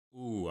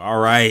All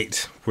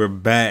right, we're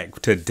back.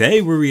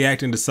 Today we're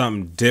reacting to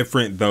something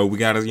different though. We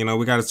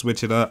gotta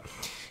switch it up.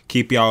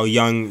 Keep y'all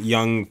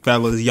young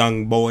fellas,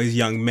 young boys,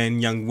 young men,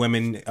 young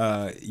women,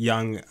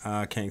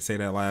 can't say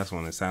that last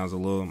one. It sounds a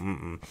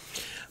little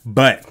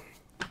But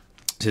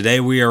today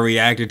we are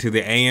reacting to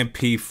the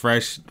AMP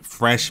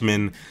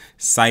freshman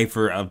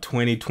cipher of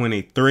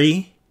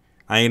 2023.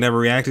 I ain't never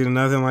reacted to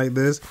nothing like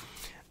this.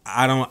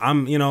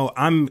 I'm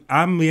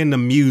into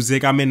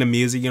music.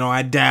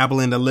 I dabble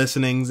into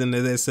listenings and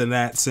this and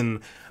that,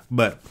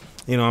 but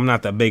I'm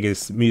not the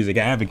biggest music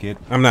advocate.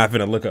 I'm not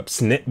gonna look up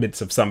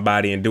snippets of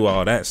somebody and do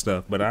all that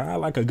stuff, but I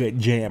like a good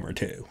jam or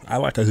two.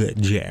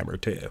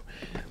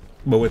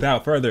 But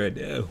without further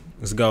ado,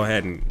 let's go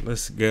ahead and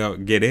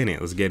get in it.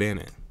 Let's get in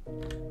it.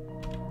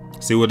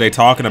 See what they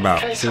talking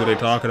about.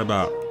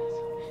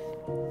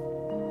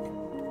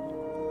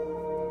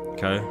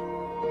 Okay.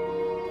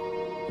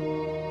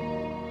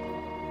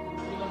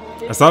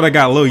 I saw they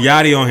got Lil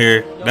Yachty on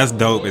here. That's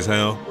dope as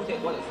hell.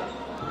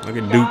 Look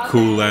at Duke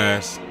cool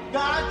ass.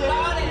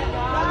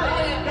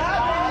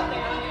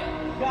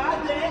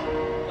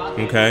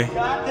 Okay.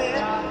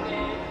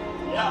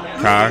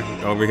 Kai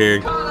over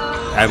here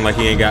acting like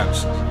he ain't got.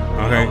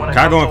 Okay.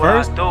 Kai going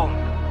first?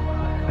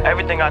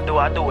 Everything I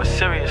do with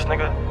serious,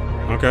 nigga.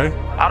 Okay.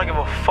 I don't give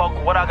a fuck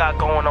what I got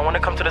going on. When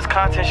it comes to this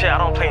content shit, I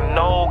don't play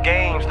no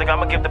games, nigga. I'm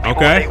gonna give the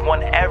people what they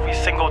want every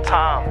single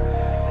time.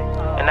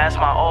 And that's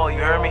my all, you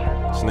heard me?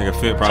 This nigga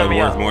fit probably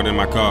worth more than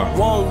my car.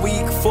 1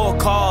 week, 4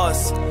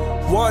 cars.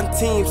 1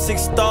 team,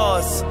 6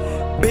 stars.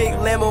 Big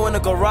Lambo in the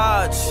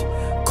garage.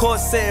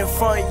 Corsair in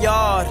front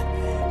yard.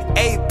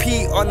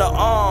 AP on the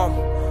arm.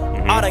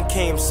 I done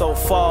came so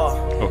far.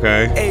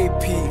 Okay.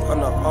 AP on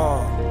the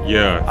arm.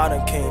 Yeah. I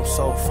done came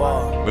so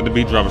far. Let the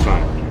beat drop or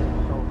something.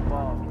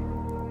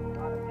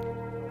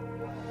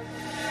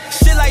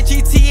 Shit like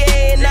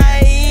GTA and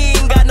I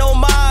ain't got no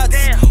mods.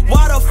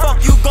 Why the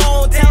fuck you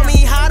gon' tell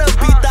me how to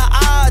beat the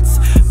odds?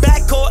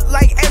 Backcourt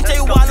like MJ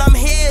while I'm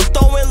here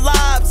throwing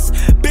lobs.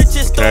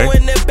 Bitches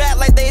throwing it back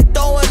like they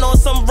throwing on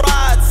some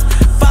rods.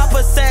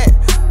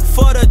 5%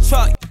 for the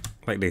truck.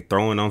 Like they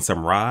throwing on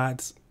some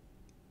rods?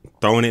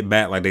 Throwing it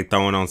back like they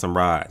throwing on some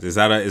rods. Is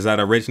that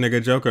a rich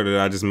nigga joke or did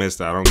I just miss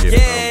that? I don't get it.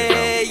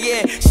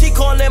 Yeah. She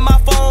calling my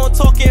phone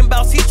talking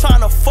about she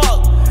tryna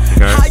fuck.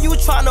 How you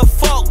tryna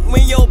fuck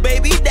when your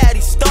baby daddy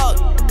stuck?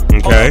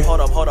 Okay. Hold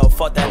up,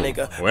 fuck that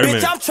nigga. Wait a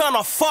minute. Bitch, I'm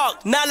tryna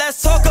fuck. Now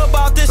let's talk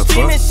about this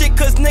streaming shit,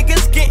 cause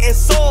niggas getting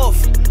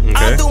soft. Okay.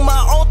 I do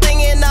my own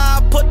thing and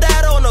I put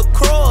that on the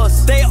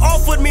cross. They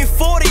offered me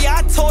 40,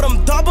 I told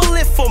them double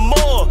it for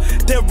more.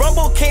 Then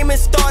Rumble came and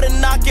started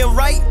knocking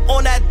right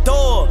on that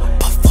door.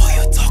 Before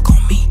you talk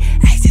on me,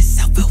 ask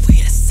yourself if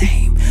we the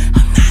same.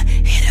 I'm not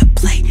here to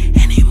play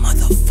any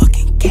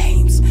motherfucking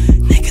games.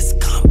 Niggas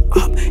come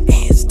up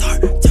and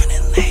start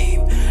turning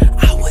lame.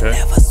 I would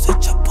never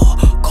switch a ball,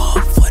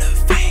 go for the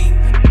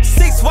fame.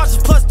 6 watches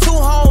plus 2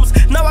 homes.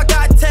 Now I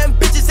got 10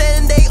 bitches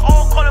and they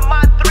all calling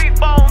my 3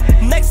 phones.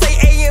 Next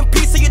say AMP,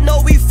 so you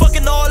know we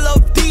fucking all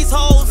of these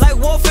hoes. Like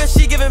Warfare,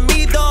 she giving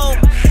me dome.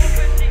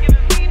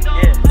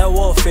 That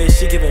Warfare,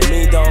 she giving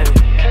me dome.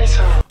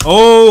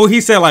 Oh,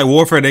 he said like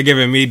Warfare, they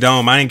giving me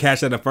dome. I didn't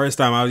catch that the first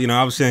time. I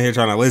was sitting here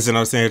trying to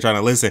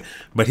listen.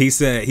 But he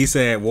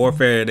said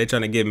Warfare, they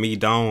trying to give me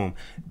dome.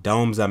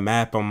 Dome's a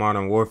map on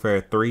Modern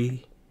Warfare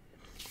 3.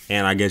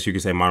 And I guess you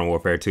could say Modern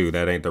Warfare 2.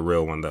 That ain't the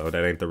real one though.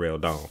 That ain't the real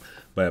dome.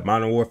 But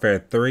Modern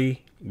Warfare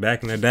 3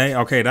 back in the day.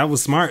 Okay, that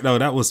was smart though.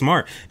 That was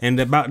smart. And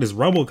about this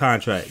Rumble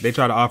contract, they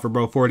tried to offer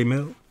bro 40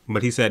 mil,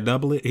 but he said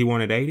double it. He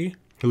wanted 80.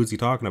 Who's he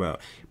talking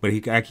about? But he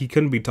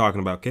couldn't be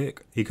talking about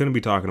Kick. He couldn't be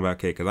talking about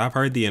Kick because I've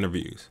heard the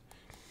interviews.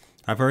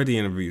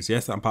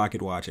 Yes, I'm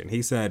pocket watching.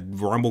 He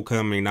said Rumble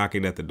coming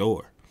knocking at the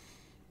door.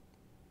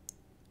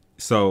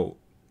 So,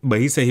 but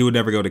he said he would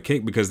never go to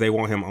Kick because they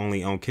want him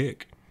only on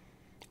Kick.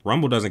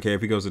 Rumble doesn't care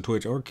if he goes to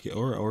Twitch or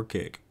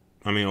Kick.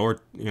 I mean, or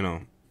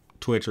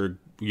Twitch or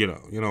you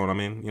know what I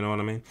mean. You know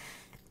what I mean.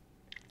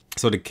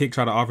 So the Kick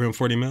tried to offer him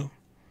 40 mil,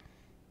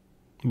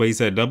 but he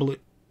said double it.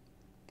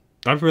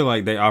 I feel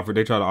like they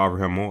tried to offer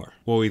him more.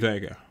 What we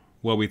thinking?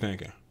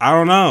 I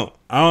don't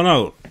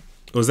know.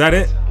 Was that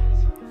it?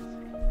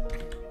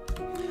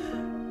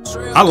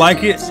 I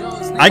like it.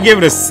 I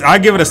give it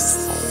a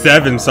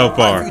 7 so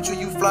far.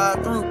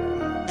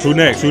 Who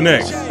next?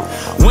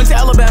 Went to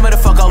Alabama to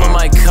fuck all of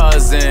my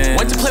cousins.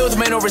 Went to play with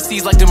men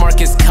overseas like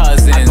DeMarcus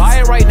Cousins. I buy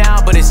it right now,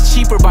 but it's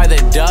cheaper by the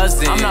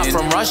dozen. I'm not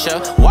from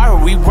Russia. Why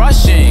are we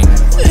rushing?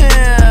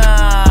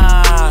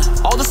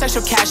 All this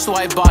extra cash, so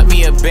I bought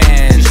me a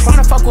Benz. She's trying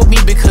to fuck with me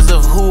because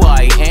of who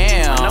I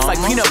am. That's like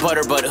peanut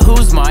butter, but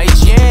who's my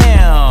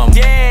jam?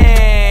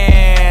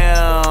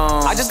 Damn.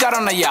 I just got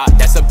on a yacht.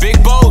 That's a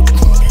big boat.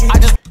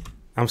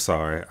 I'm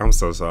sorry. I'm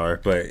so sorry.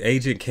 But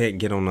Agent can't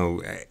get on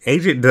no...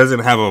 Agent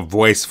doesn't have a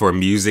voice for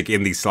music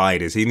in the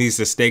slightest. He needs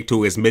to stick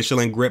to his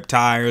Michelin grip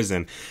tires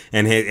and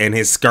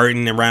his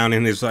skirting around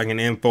in his fucking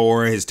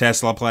M4, his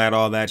Tesla plaid,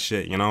 all that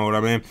shit. You know what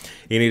I mean?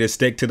 He need to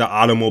stick to the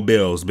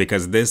automobiles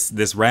because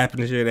this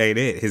rapping shit ain't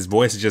it. His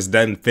voice just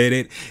doesn't fit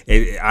it.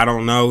 I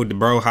don't know. The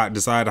bro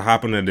decided to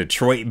hop on a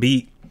Detroit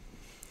beat.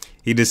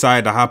 He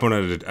decided to hop on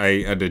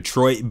a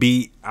Detroit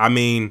beat. I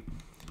mean,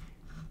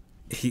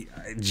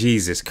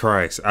 Jesus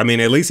Christ. I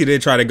mean, at least he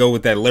did try to go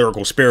with that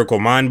lyrical, spherical,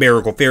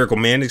 mind-barical, pherical,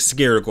 manic,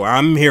 spherical,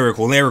 I'm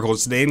lyrical,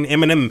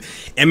 Eminem,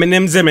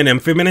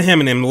 Ziminem, feminine,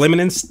 heminem, lemon,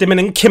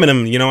 stiminin,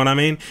 kiminem, you know what I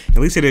mean? At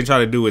least he didn't try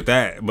to do with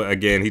that, but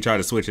again, he tried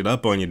to switch it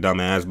up on you,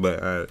 dumbass,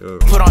 but...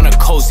 Put on a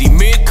cozy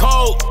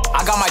mid-coat,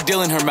 I got my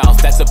dill in her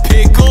mouth, that's a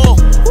pickle.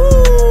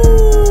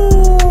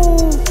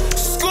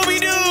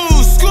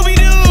 Scooby-Doo,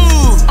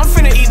 Scooby-Doo, I'm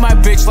finna eat my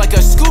bitch like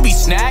a Scooby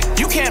snack.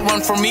 You can't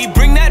run from me,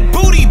 bring that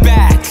booty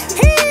back.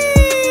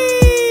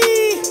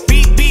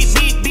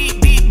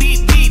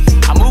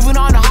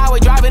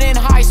 Driving in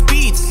high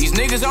speeds. These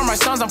niggas are my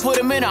sons, I put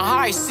him in a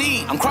high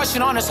seat. I'm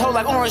crushing on this hoe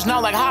like orange,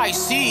 not like high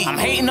C. I'm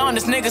hating on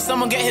this nigga,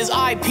 someone get his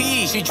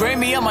IP. She drained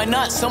me of my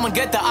nuts, someone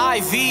get the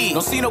IV.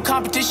 Don't see no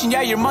competition,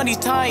 yeah, your money's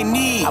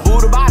tiny. A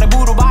Buddha bada,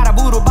 Buddha bada,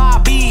 Buddha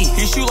bobby.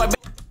 He shoot like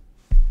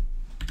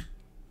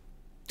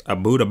a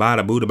Buddha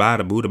bada, Buddha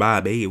bada, Buddha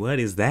bobby. What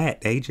is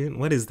that, agent?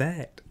 What is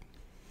that?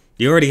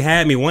 You already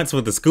had me once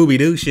with the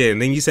Scooby-Doo shit,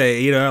 and then you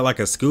say, you know, like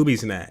a Scooby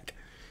snack.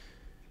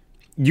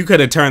 You could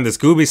have turned the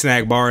Scooby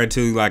snack bar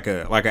into like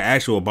an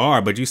actual bar,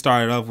 but you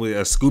started off with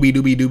a Scooby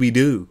Dooby Dooby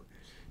Doo.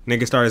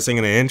 Nigga started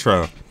singing the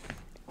intro.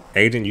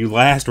 Agent, you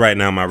last right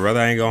now, my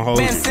brother. I ain't gonna hold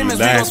you. You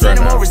last right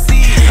now.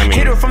 I mean,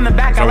 hit her from the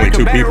back, I like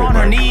her better on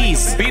her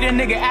knees. Beat a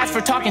nigga ass for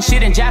talking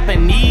shit in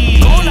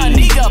Japanese. Going on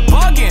nigga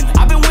bugging.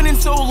 I've been winning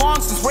so long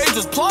since Rage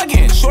was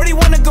plugging. Shorty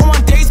wanna go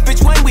on dates,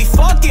 bitch, when we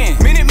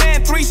fucking. Minute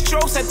man, 3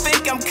 strokes, I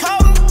think I'm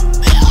coming.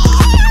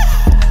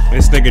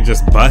 This nigga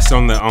just bust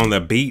on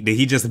the beat. Did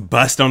he just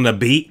bust on the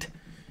beat?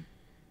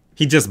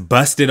 He just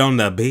busted on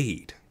the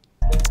beat.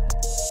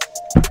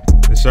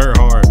 The shirt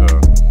hard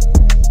though.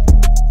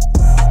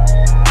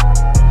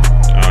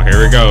 Oh,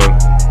 here we go.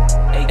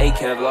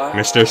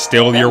 Mr.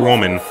 Still Your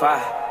Woman.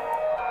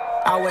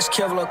 I was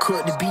Kevlar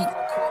cook the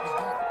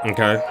beat.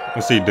 Okay,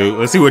 let's see Duke.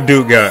 Let's see what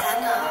Duke got.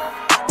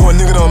 Boy,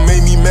 nigga done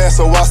made me mad,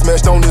 so I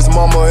smashed on this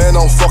mama and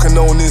I'm fucking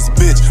on this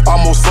bitch.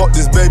 Almost fucked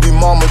this baby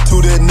mama too,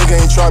 that nigga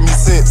ain't tried me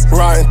since.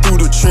 Riding through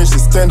the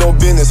trenches, stand on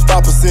business,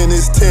 5%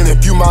 is 10.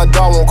 If you my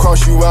dog, won't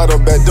cross you out a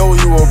back door,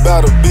 you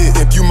about a bit.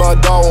 If you my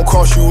dog, won't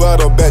cross you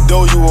out a back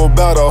door, you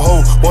about a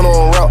hoe. One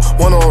on route,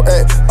 one on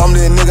act, I'm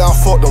that nigga, I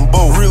fucked them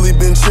both. Really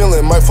been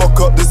chillin', might fuck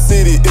up the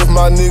city if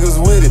my niggas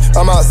with it.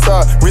 I'm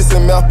outside, wrist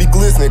and mouth be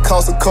glistening,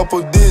 cost a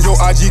couple digits. Your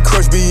IG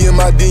crush be in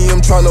my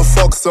DM tryna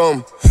fuck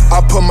some.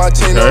 I put my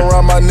chain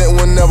around my neck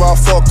whenever I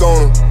fuck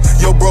on him.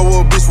 Yo, bro,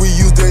 a bitch, we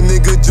use that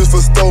nigga just for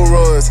store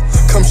runs.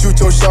 Come shoot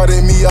your shot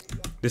at me.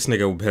 This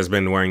nigga has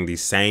been wearing the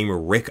same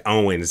Rick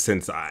Owens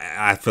since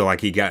I feel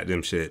like he got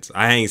them shits.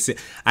 I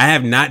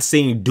have not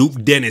seen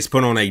Duke Dennis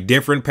put on a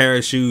different pair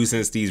of shoes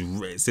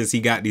since he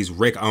got these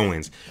Rick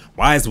Owens.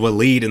 Why is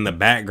Waleed in the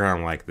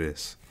background like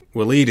this?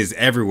 Waleed is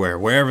everywhere.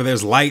 Wherever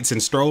there's lights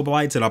and strobe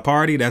lights at a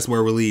party, that's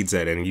where Waleed's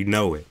at, and you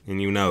know it.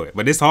 And you know it.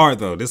 But it's hard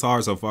though. This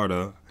hard so far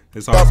though.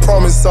 I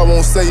promise I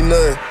won't say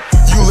nothing.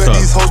 You let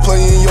these hoes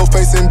play in your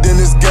face and then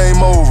it's game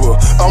over.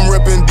 I'm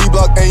reppin'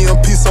 D-Block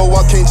AMP so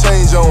I can't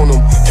change on them.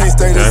 Can't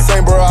stay the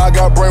same, bro, I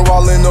got brain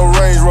while in the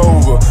Range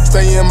Rover.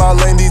 Stay in my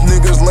lane, these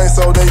niggas lame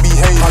so they be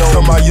hating on me. I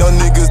tell my young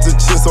niggas to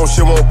chill so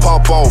shit won't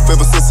pop off.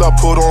 Ever since I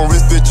put on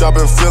wrist, bitch, I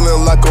been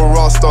feeling like a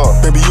rock star.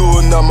 Baby, you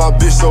are not my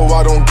bitch so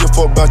I don't give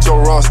a fuck about your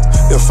roster.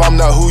 If I'm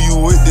not who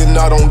you with, then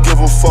I don't give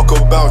a fuck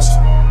about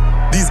you.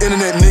 These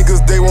internet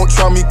niggas, they won't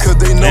try me cause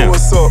they know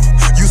what's up.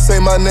 You say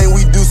my name,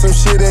 we do some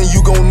shit and you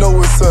gon' know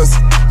it's us.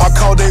 I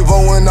call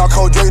Davo and I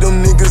call Dre,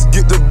 them niggas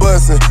get the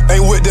bussin'.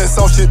 Ain't with that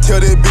soft shit,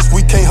 tell that bitch we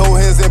can't hold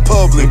hands in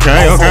public.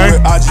 Okay.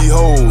 With IG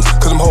hoes,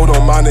 cause them hoes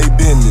don't mind they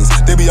business.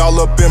 They be all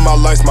up in my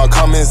likes, my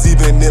comments,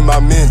 even in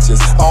my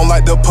mentions. I don't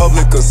like the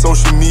public or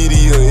social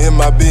media in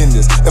my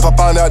business. If I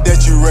find out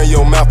that you ran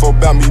your mouth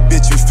about me,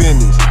 bitch, you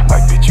finished.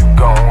 Like, bitch, you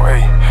gone,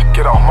 ayy.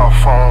 Get off my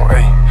phone,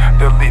 ayy.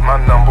 Delete my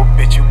number,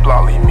 bitch, you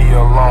block, leave me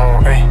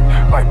alone, ayy.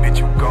 Like, bitch,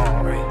 you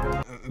gone, ayy.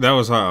 That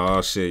was hard.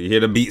 Oh shit! You hear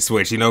the beat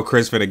switch. You know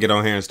Chris finna get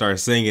on here and start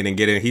singing and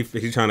get in.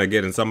 He trying to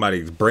get in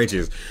somebody's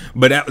britches.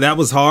 But that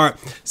was hard.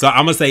 So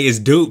I'm gonna say it's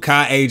Duke,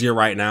 Kai, Agent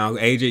right now.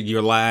 Agent,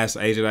 you're last.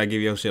 Agent, I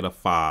give your shit a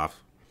 5.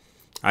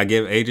 I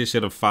give Agent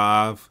shit a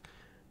 5.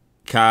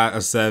 Kai a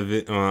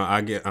 7.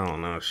 I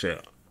don't know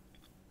shit.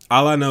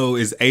 All I know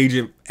is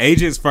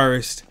Agent's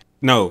first.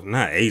 No,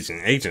 not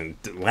Agent.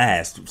 Agent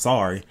last.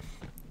 Sorry.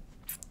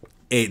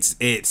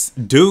 It's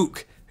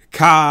Duke,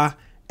 Kai,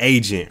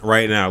 Agent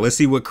right now. Let's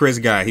see what Chris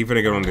got. He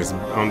finna get on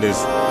this.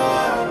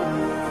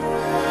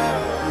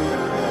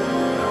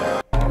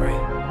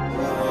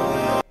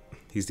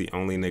 He's the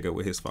only nigga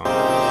with his phone.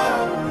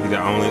 He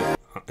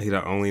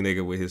the only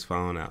nigga with his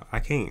phone out. I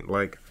can't,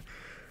 like,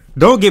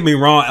 don't get me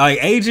wrong. Like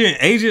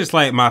Agent's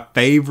like my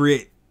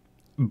favorite,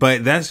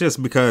 but that's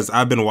just because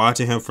I've been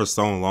watching him for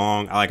so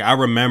long. Like I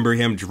remember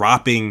him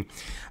dropping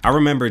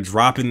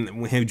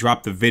when he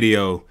dropped the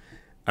video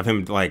of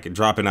him like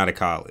dropping out of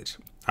college.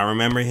 I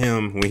remember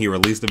him when he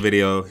released the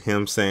video,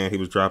 him saying he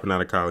was dropping out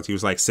of college. He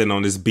was like sitting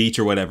on this beach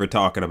or whatever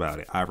talking about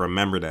it. I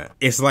remember that.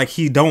 It's like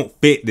he don't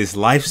fit this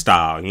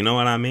lifestyle. You know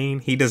what I mean?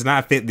 He does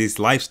not fit this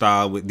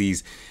lifestyle with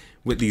these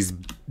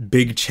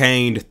big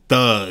chained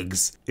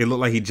thugs. It looked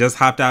like he just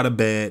hopped out of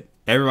bed.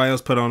 Everybody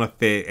else put on a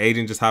fit.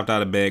 Agent just hopped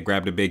out of bed,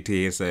 grabbed a big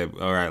T and said,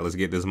 all right, let's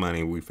get this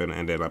money. We finna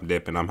end up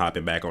dipping. I'm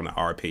hopping back on the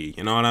RP.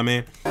 You know what I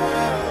mean?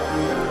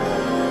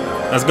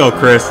 Let's go,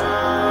 Chris.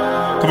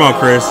 Come on,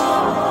 Chris.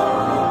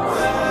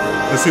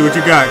 Let's see what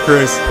you got,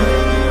 Chris.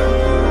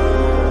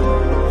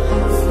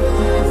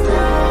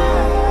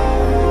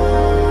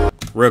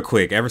 Real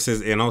quick, ever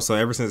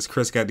since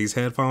Chris got these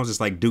headphones, it's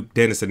like Duke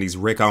Dennis and these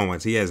Rick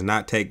Owens. He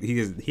hasn't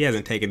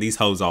taken these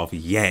hoes off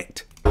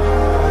yet. Here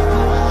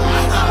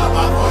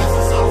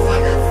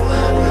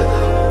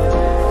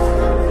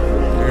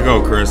you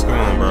go, Chris. Come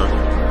on, bro.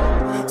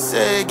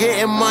 Said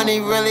getting money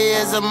really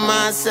is a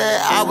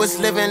mindset. I was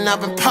living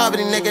up in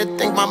poverty, nigga,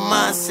 think my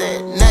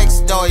mindset.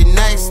 Next door,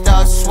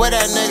 swear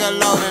that nigga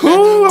loading.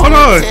 Ooh, hold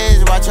on.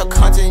 Kids watch your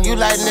content, you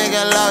like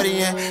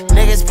Nickelodeon.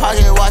 Niggas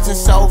pocket watching,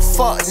 so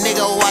fuck,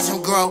 nigga watch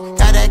him grow.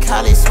 Got that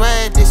Cali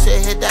swag, this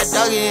shit hit that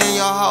Dougie in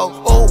your hoe.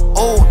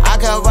 Ooh, I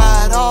can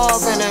ride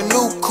off in a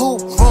new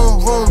coupe.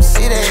 Vroom,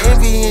 see the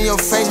envy in your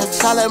face. A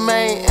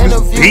Charlemagne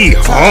interview. Be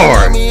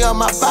hard. Me on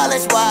my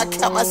balance, why I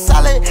kept my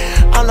solid.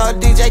 I'm no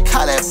DJ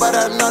Khaled, but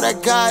I know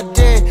that God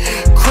did.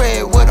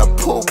 Crib with a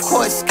pool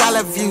court,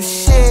 scholar view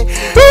shit.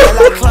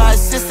 Like Clyde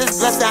sisters,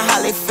 blessed and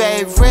highly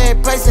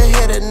favorite. Bracer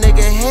hit a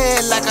nigga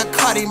head like a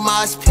Cardi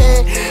Mosh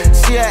pit.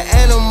 She an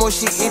animal,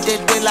 she eat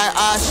that dick like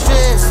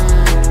ostrich.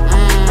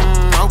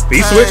 Okay.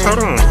 Beat switch,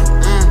 hold on.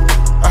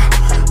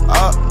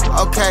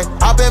 Okay,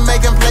 I've been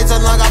making plays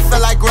so long I feel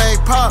like Greg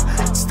Pop.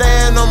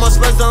 Staying on my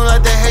spurs, don't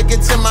let the head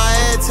get to my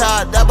head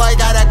top. That boy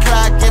got a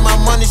clock, get my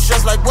money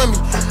stressed like with me.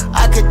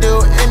 I could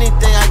do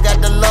anything, I got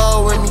the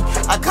law with me.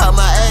 I caught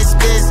my ex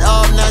bitch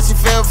off, now she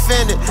feel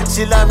offended.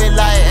 She love me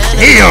like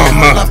Damn,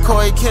 I love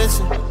Corey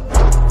Kitchen.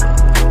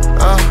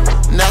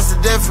 And that's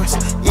the difference.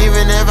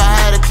 Even if I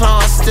had a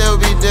clone, I'd still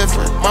be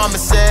different. Mama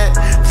said,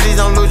 please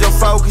don't lose your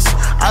focus.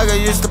 I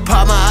got used to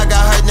pop my, I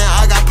got hurt, now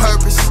I got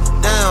purpose.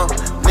 Damn,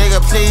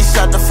 nigga, please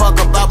shut the fuck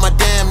up about my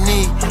damn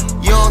knee.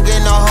 You don't get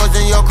no hoes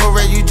in your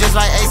career, you just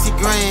like AC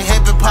Green.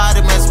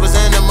 Hippopotamus was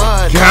in the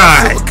mud.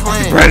 God,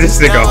 bro,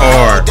 this nigga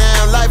hard.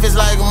 Damn, life is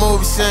like a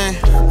movie scene.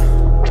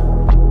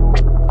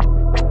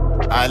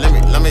 Alright,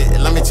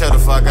 let me chill the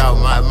fuck out.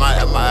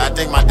 I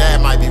think my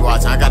dad might be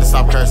watching. I gotta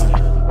stop cursing.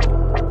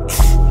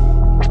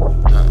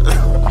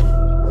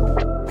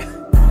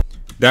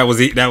 That was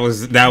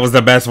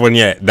the best one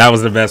yet. That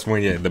was the best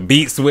one yet. The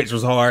beat switch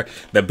was hard.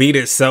 The beat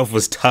itself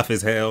was tough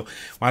as hell.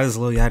 Why does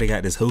Lil Yachty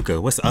got this hookah?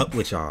 What's up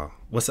with y'all?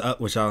 What's up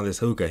with y'all in this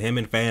hookah? Him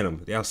and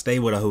Phantom. Y'all stay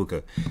with a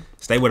hookah.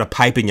 Stay with a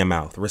pipe in your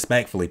mouth.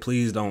 Respectfully.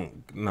 Please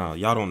don't. No,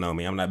 y'all don't know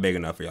me. I'm not big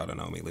enough for y'all to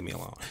know me. Leave me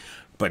alone.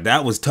 But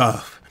that was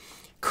tough.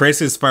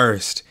 Chris is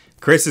first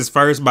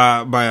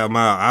by a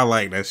mile. I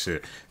like that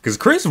shit. Because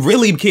Chris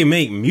really can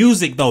make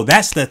music, though.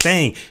 That's the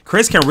thing.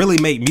 Chris can really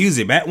make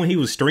music. Back when he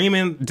was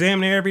streaming damn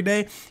near every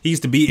day, he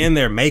used to be in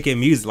there making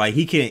music. Like,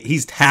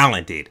 he's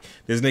talented.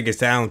 This nigga's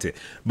talented.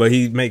 But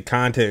he make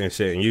content and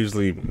shit. And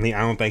usually, I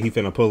don't think he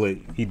finna pull it.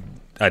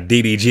 A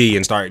DDG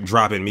and start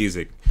dropping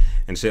music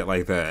and shit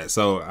like that.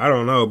 So, I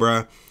don't know,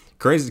 bruh.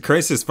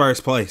 Chris is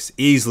first place.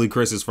 Easily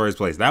Chris is first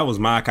place. That was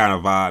my kind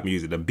of vibe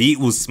music. The beat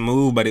was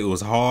smooth, but it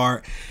was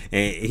hard.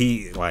 And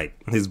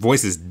his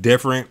voice is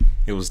different.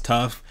 It was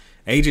tough.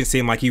 Agent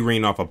seemed like he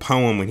reading off a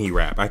poem when he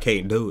rap. I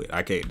can't do it.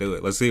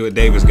 Let's see what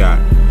Davis got.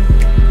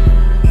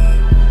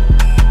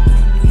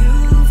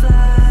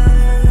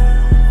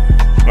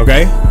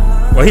 Okay.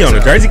 Well, he on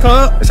the Jersey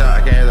Club? I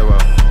can't hear that well.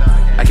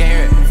 I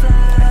can't hear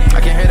it. I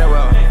can't hear that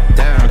well.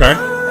 Damn. Okay.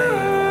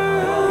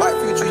 I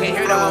can't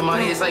hear that well,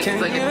 money. It's like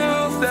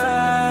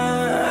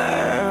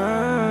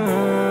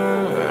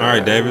All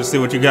right, Davis, see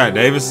what you got.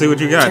 Davis.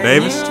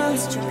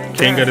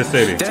 King of the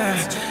city.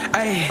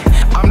 Ay,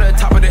 I'm the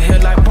top of the hill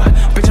like what?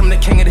 Bitch, I'm the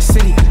king of the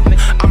city.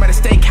 I'm at a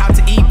steakhouse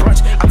to eat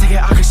brunch. I take it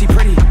out cause she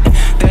pretty.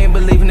 They ain't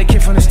believing the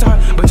kid from the start,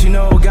 but you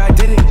know God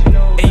did it.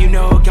 And you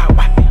know God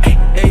what?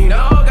 And you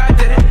know God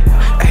did it.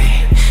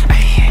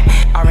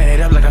 I ran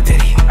it up like I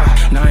did it.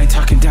 Now I ain't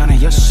talking down on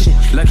your shit.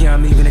 Lucky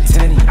I'm even a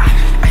 10.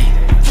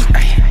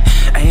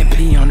 AMP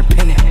on the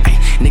pennant.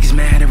 Niggas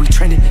mad that we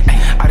trending.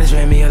 I just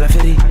ran me a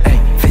 50.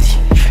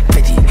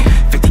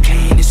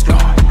 50K in this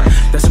law.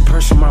 That's a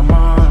purse from my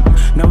mom.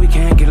 No, we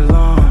can't get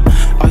along.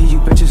 All you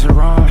bitches are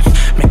wrong.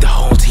 Make the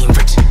whole team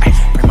rich.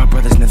 Bring my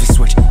brothers never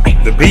switch.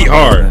 The beat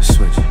hard.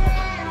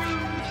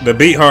 The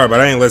beat hard, but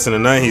I ain't listening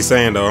to nothing he's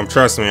saying though.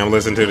 Trust me, I'm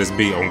listening to this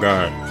beat on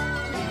God.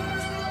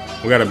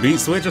 We got a beat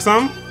switch or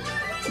something?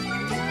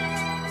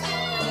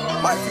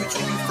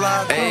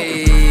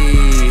 Hey,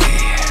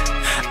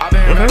 I've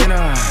been rocking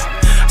up.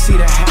 See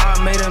the how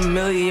I made $1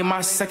 million in my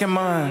second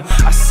month.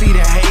 I see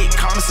the hate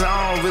comments,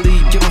 I don't really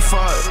give a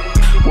fuck.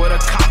 What a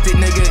cocked it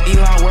nigga,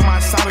 Elon, where my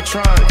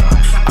Cybertruck?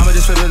 I'ma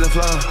just flip the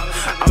flow,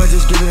 I'ma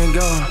just give it and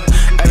go.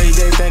 Every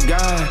day thank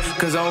God,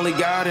 cause only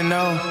God to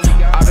know.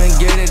 I've been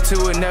getting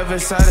to it, never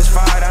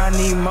satisfied, I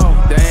need more.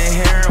 They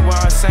ain't hearing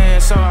what I'm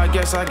saying, so I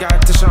guess I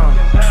got to show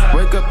 'em.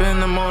 Wake up in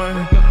the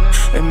morning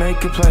and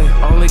make it play.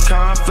 Only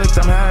conflict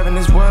I'm having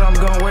is what I'm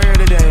gonna wear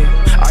today.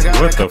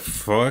 What the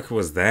fuck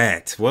was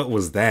that? What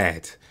was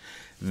that?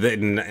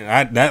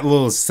 That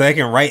little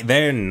second right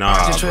there?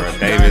 Nah, bro.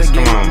 Davis,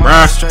 come on, bro.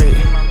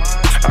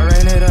 I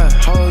ran it up,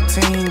 whole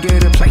team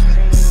get a plate.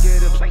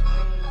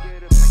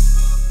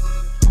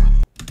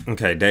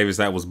 Okay, Davis,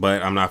 that was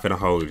butt. I'm not finna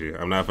hold you.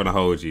 I'm not finna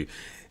hold you.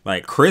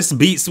 Like, Chris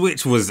beat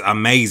switch was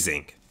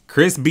amazing.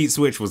 Chris beat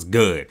switch was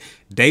good.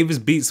 Davis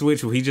beat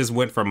switch, he just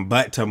went from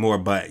butt to more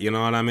butt. You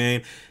know what I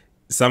mean?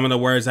 Some of the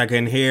words I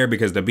couldn't hear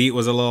because the beat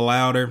was a little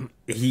louder.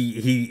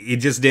 It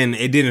just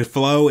didn't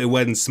flow. It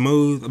wasn't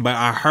smooth. But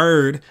I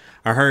heard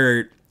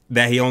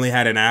that he only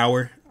had an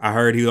hour. I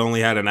heard he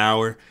only had an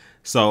hour.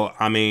 So,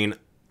 I mean,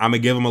 I'm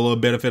going to give him a little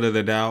benefit of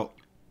the doubt.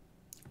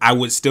 I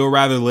would still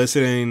rather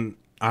listen.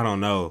 I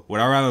don't know.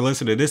 Would I rather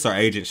listen to this or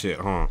agent shit?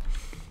 Huh?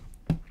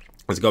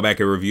 Let's go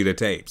back and review the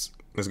tapes.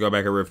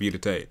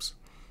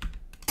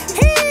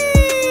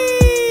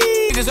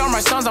 Niggas are my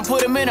sons, I'm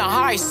put him in a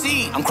high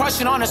seat. I'm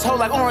crushing on this hoe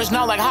like orange,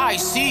 not like high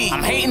C.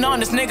 I'm hating on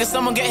this nigga,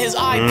 someone get his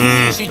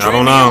IP. She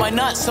drain me on my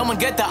nuts, someone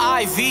get the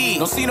IV.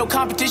 Don't see no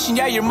competition,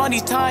 yeah, your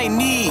money's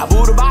tiny.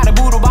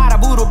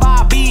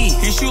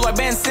 He shoot like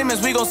Ben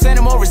Simmons, we gon' send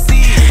him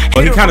overseas.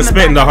 Oh, he kinda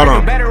spitting though, hold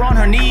on. Better on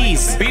her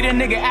knees. Beat a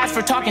nigga ass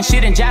for talking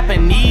shit in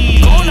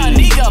Japanese. Going on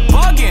nigga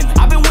bugging.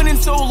 I've been winning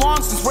so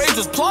long since Rage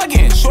was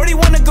plugging. Shorty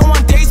wanna go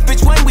on dates,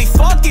 bitch, when we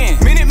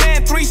fucking. Minute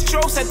man, 3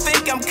 strokes, I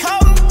think I'm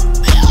coming.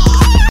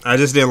 I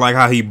just didn't like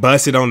how he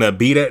busted on the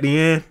beat at the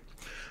end.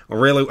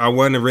 I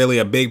wasn't really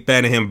a big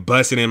fan of him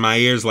busting in my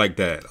ears like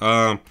that.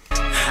 I've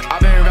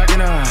been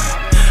racking up.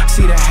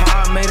 See the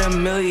how I made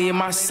 $1 million in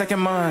my second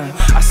month.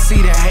 I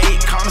see the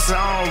hate comments,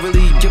 I don't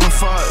really give a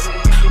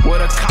fuck.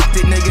 What a copped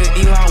it nigga,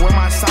 Elon, where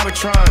my cyber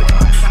truck.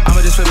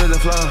 I'ma just flip the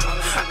flow,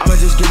 I'ma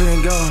just give it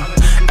and go.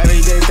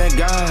 Every day thank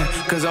God,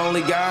 cause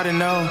only God to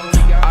know.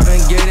 I've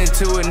been getting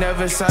to it,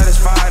 never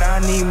satisfied, I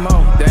need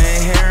more. They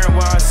ain't hearing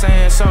what I'm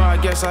saying, so I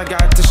guess I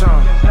got to show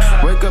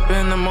 'em. Wake up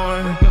in the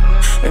morning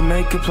and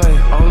make it play.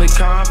 Only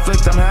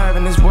conflict I'm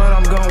having is what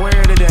I'm gonna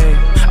wear today.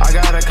 I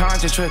gotta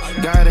concentrate,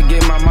 gotta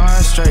get my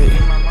mind straight.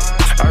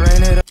 I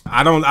ran it up.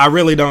 I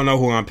really don't know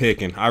who I'm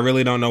picking.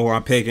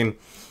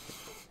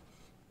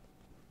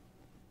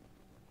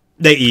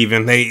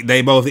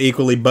 They both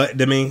equally butt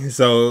to me.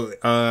 So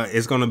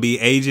it's gonna be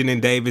Agent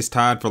and Davis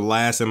tied for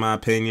last in my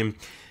opinion.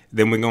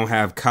 Then we're gonna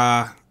have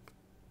Ka,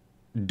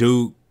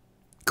 Duke,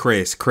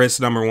 Chris. Chris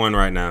number 1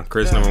 right now.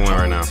 Chris number 1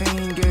 right now.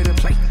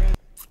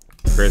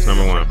 Chris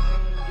number 1.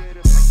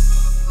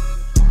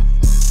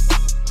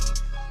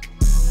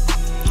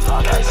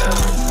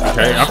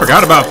 Okay, I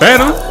forgot about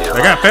Phantom.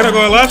 I got Phantom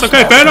going last.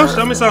 Okay, Phantom,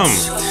 tell me something.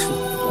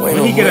 When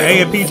he get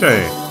an A&P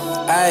chain?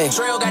 Ay,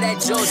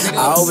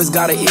 I always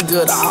gotta eat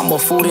good, I'm a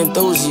food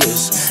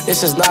enthusiast.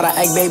 This is not an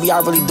act, baby, I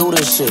really do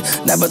this shit.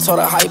 Never told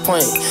a high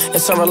point,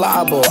 it's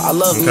unreliable. I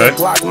love me a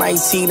Glock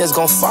 19 that's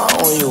gon' fire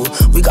on you.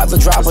 We got the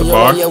drop on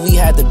your yeah, we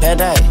had the bad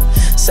day.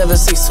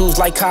 762s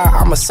like Kai,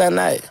 I'm a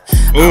Senate.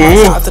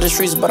 I'm tied to the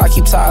streets, but I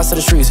keep ties to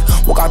the streets.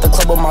 Walk out the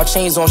club with my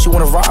chains on, she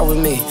wanna ride with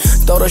me.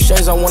 Throw the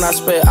shades on when I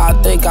spit, I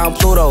think I'm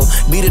Pluto.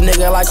 Beat a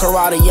nigga like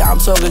karate, yeah, I'm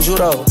talking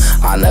judo.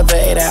 I never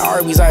ate at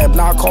Arby's, I am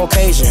not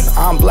Caucasian.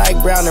 I'm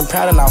black, brown, and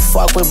proud, and I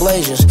fuck with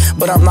Blasians.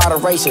 But I'm not a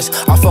racist,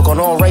 I fuck on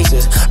all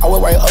races. I wear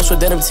white ups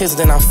with denim tits,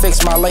 then I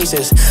fix my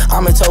laces.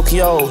 I'm in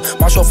Tokyo,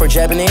 my chauffeur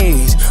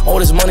Japanese. All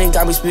this money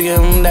got me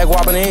speaking that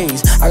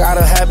Guapanese. I got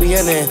a happy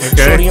ending,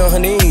 shorty on her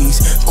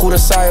knees. Cool to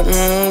sight,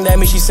 that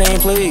means she saying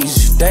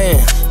please.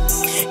 Damn,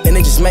 and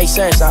it just makes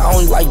sense. I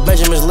only like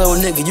Benjamin's little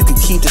nigga, you can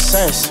keep the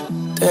sense.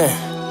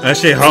 Damn, that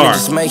shit hard. It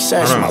just makes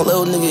sense. My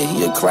little nigga,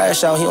 he a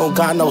crash out, he don't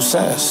got no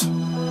sense.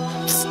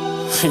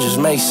 It just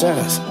makes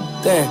sense.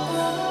 Damn,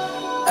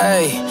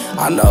 hey,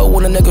 I know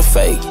when a nigga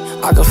fake,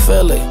 I can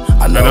feel it.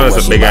 I know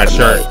it's a big ass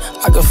shirt.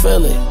 I can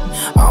feel it.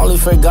 I only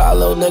forgot,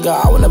 little nigga,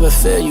 I will never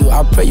feel you.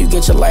 I pray you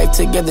get your life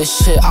together,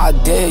 shit, I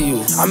dare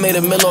you. I made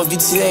a mill of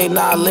GTA,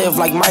 now I live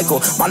like Michael.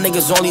 My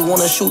niggas only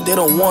wanna shoot, they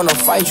don't wanna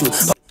fight you.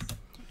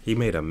 He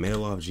made a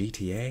mill off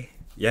GTA?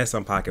 Yes,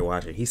 I'm pocket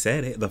watching. He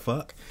said it, the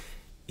fuck?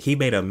 He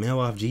made a mill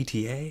off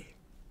GTA?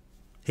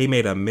 He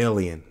made $1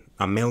 million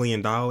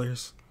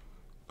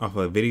off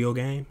a video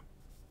game?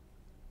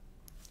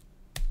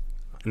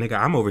 Nigga,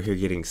 I'm over here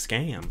getting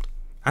scammed.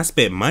 I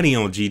spent money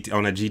on a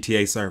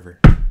GTA server.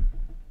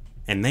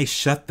 And they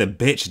shut the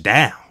bitch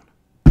down.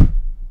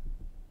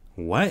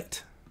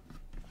 What?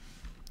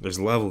 There's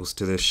levels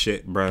to this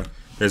shit, bruh.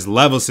 There's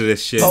levels to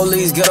this shit.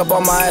 Police get up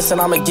on my ass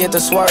and I'ma get to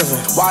swerving.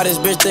 Why this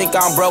bitch think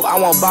I'm broke? I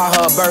won't buy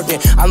her a Birkin.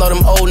 I know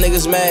them old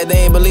niggas mad,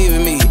 they ain't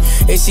believing me.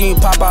 They see me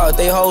pop out,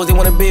 they hoes, they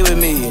wanna be with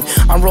me.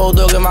 I'm road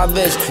dog in my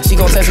bitch, she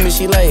gon' text me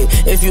she late.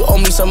 If you owe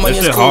me some money,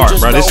 it's cool,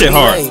 just this shit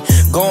hard. Late.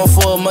 Going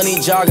for a money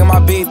jog in my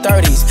big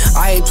 30s.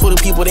 I hate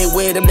Twitter people, they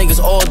weird, them niggas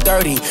all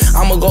dirty.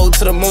 I'ma go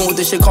to the moon with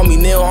this shit, call me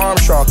Neil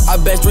Armstrong. I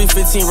bet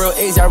 315 real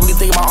easy, I really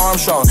think my arm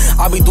strong.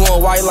 I be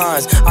doing white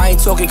lines, I ain't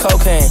talking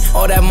cocaine.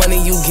 All that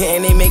money you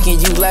getting, they making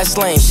you less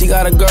lame. She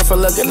got a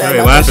girlfriend looking at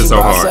me like she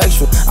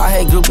bisexual. I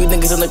hate groupie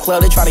niggas in the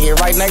club, they try to get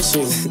right next to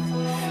you.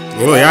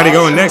 Well, y'all already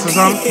going next or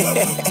something?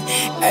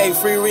 Hey,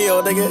 free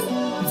real,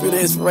 nigga. Free the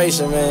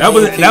inspiration, man. That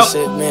was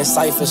shit, man.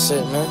 Cypher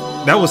shit,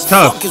 man. That was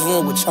tough. What is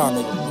wrong with y'all,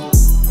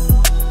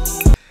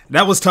 nigga?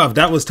 That was tough.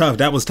 That was tough.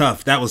 That was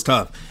tough. That was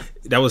tough.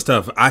 That was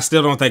tough. I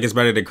still don't think it's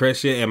better than Chris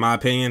shit, in my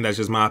opinion. That's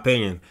just my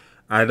opinion.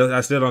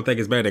 I still don't think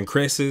it's better than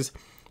Chris's,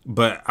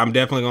 but I'm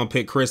definitely gonna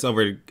pick Chris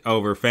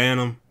over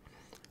Phantom.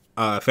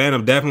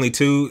 Phantom definitely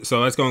too.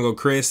 So it's gonna go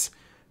Chris,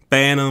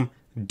 Phantom,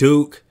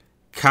 Duke,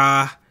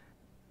 Ka,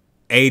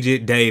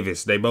 Agent,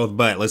 Davis. They both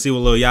butt. Let's see what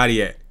Lil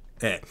Yachty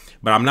at.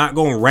 But I'm not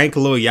gonna rank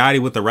Lil Yachty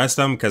with the rest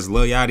of them because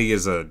Lil Yachty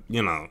is a,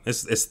 you know,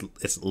 it's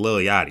Lil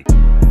Yachty.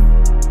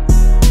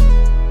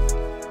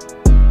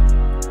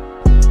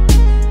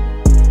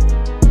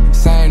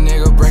 Same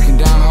nigga breaking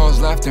down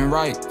hoes left and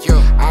right.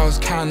 I was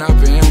counting up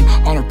in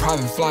him on a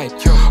private flight.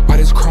 All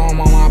this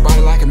chrome on my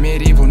body like a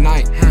medieval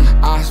knight.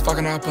 I was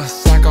fucking up a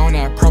sack on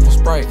that purple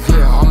Sprite.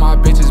 All my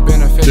bitches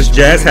beneficial. This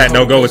jazz hat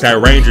don't go with that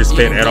Ranger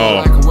spin at all.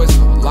 Like a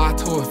whistle, lie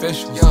to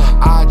officials.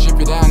 I drip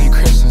you down in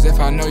crystals if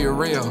I know you're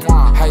real.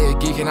 How you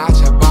geeking out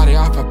your body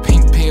off a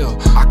pink pill.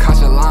 I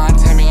caught your line,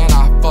 Timmy, and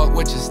I fuck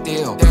with you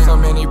still. So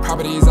many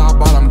properties I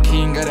bought, I'm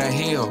king of the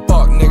hill.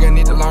 Fuck nigga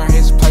need to learn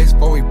his place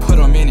before we put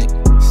him in it.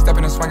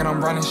 Stepping and swinging,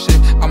 I'm running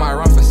shit, I might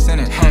run for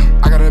Senate.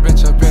 I got a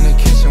bitch up in the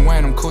kitchen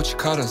wearing them coochie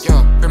cutters.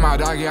 Bring my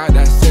doggy out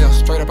that cell,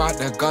 straight up out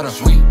that gutter.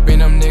 Been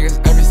them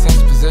niggas every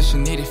since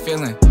position needed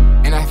feeling.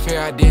 And I fear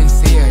I didn't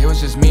see her, it was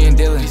just me and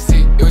Dylan.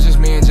 It was just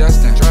me and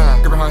Justin.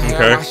 Gripping her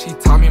hair while she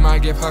taught me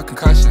might give her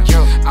concussion.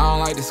 I don't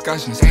like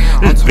discussions.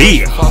 This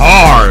beat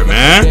hard,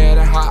 man.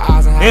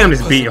 Damn,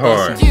 this beat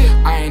hard.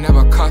 I ain't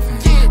never cuffing.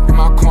 In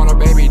my corner,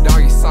 baby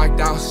doggy psyched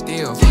out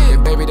still.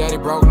 If baby daddy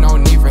broke, no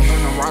need for him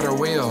to ride a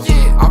wheel.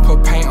 I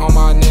put paint on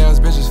my nails,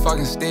 bitches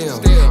fucking still.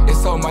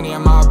 It's so money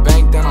in my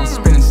bank that I'm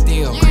spinning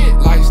steel.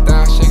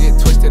 Lifestyle shit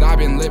get twisted, I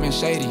been living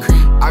shady.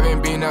 I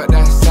been beating up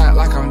that sack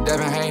like I'm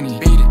Devin Haney.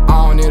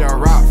 I don't need a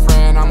rap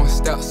friend, I'ma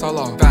step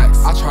solo.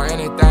 I try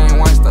anything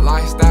once the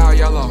lifestyle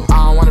yellow.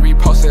 I don't wanna be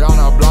posted on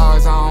the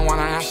blogs, I don't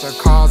wanna answer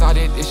calls. I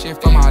did this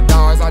shit for my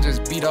dogs, I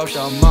just beat up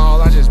the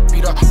mall. I just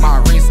beat up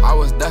my wrist, I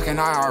was ducking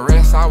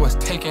IRS. I was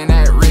taking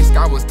that risk,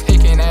 I was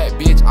taking that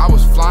bitch. I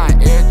was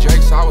flying air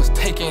drakes, I was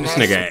taking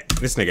that.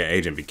 This nigga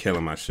Agent be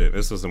killing my shit.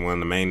 This was one of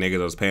the main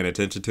niggas I was paying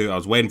attention to. I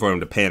was waiting for him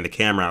to pan the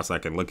camera out so I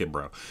could look at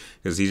bro.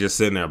 Because he's just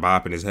sitting there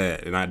bopping his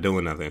head and not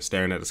doing nothing,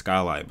 staring at the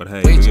skylight. But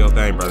hey, do your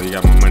thing, brother. You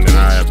got more money than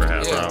I ever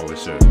have for all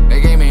this shit.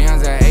 They gave me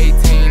hands at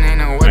 18, ain't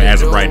know what to do.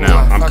 As of right now,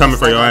 I'm coming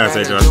for your ass,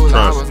 Agent.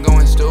 I was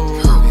going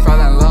stupid. Fell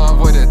in love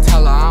with a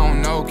teller, I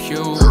don't know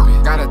Q.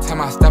 Gotta tell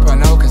my stepper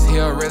no, cause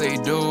he'll really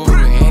do.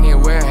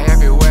 Anywhere,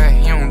 everywhere,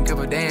 he don't give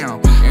a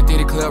damn. Empty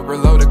the clip,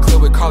 reload the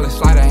clip, we call it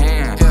sleight of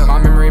hand. My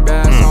memory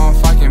bad, so I'm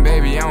fucking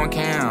baby, I don't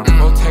cam.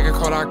 Go take a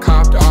quote, I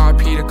copped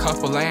RP to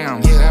couple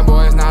lambs. That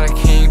boy is not a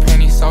king,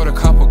 penny sold a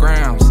couple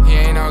grams. He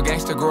ain't no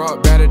gangster, grow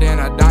up better than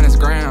Adonis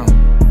Graham.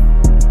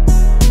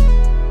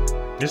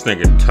 This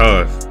nigga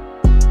tough.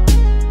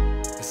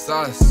 It's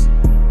us.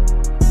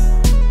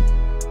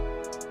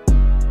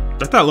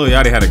 I thought Lil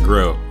Yachty had a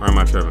grill. Or am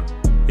I tripping?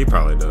 He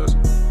probably does.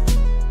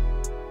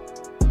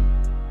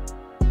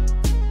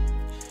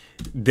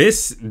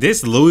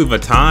 This Louis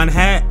Vuitton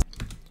hat,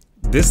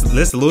 this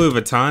Louis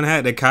Vuitton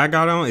hat that Kai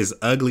got on is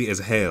ugly as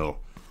hell.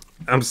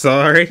 I'm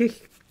sorry,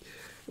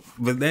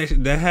 but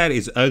that hat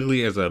is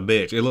ugly as a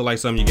bitch. It looked like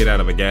something you get out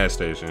of a gas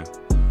station.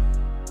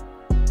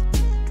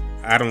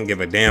 I don't give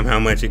a damn how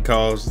much it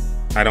costs.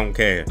 I don't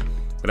care.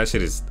 But that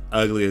shit is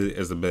ugly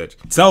as a bitch.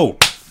 So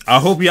I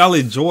hope y'all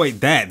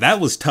enjoyed that.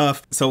 That was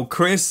tough. So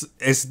Chris,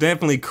 it's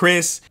definitely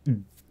Chris,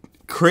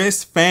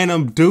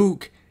 Phantom,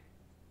 Duke,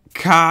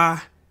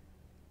 Kai,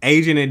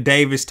 Agent, and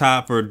Davis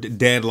top for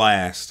dead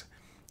last.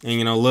 And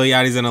you know, Lil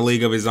Yachty's in a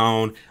league of his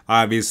own.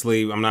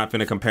 Obviously, I'm not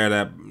finna compare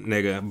that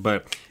nigga,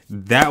 but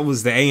that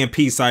was the AMP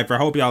cipher. I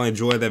hope y'all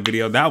enjoyed that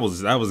video. That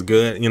was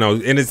good. You know,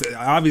 and it's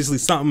obviously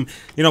something,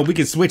 you know, we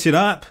can switch it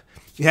up.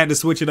 You had to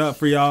switch it up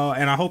for y'all,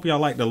 and I hope y'all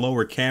like the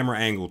lower camera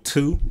angle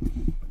too.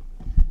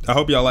 I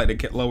hope y'all like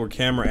the lower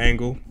camera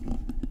angle.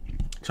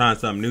 Trying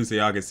something new so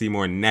y'all can see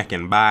more neck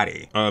and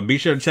body. Be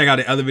sure to check out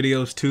the other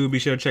videos too. Be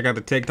sure to check out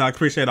the TikToks.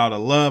 Appreciate all the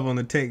love on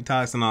the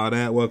TikToks and all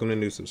that. Welcome to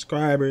new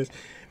subscribers.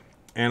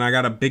 And I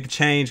got a big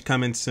change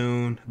coming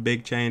soon.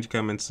 Big change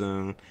coming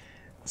soon.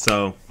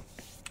 So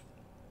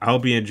I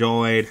hope you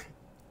enjoyed.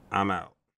 I'm out.